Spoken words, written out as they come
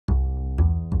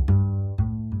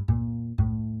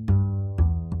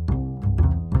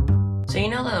So you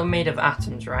know that we're made of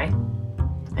atoms, right?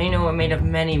 And you know we're made of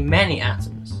many, many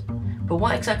atoms. But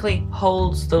what exactly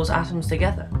holds those atoms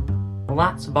together? Well,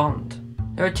 that's a bond.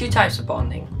 There are two types of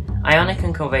bonding, ionic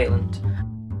and covalent.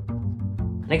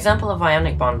 An example of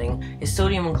ionic bonding is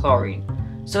sodium and chlorine.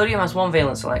 Sodium has 1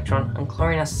 valence electron and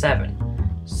chlorine has 7.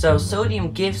 So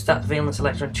sodium gives that valence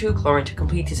electron to chlorine to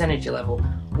complete its energy level,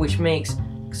 which makes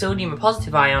sodium a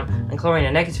positive ion and chlorine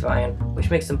a negative ion, which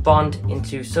makes them bond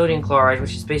into sodium chloride,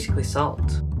 which is basically salt.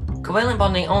 Covalent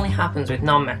bonding only happens with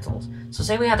nonmetals. So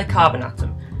say we had a carbon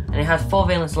atom and it had 4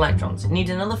 valence electrons. It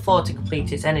needs another 4 to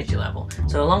complete its energy level.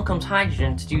 So along comes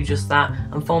hydrogen to do just that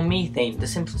and form methane, the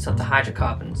simplest of the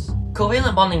hydrocarbons.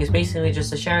 Covalent bonding is basically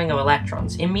just a sharing of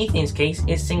electrons. In methane's case,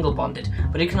 it's single bonded,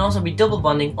 but it can also be double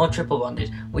bonding or triple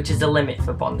bonded, which is the limit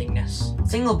for bondingness.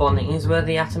 Single bonding is where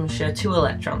the atoms share 2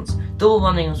 electrons, double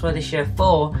bonding is where they share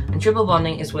 4, and triple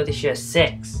bonding is where they share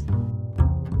 6.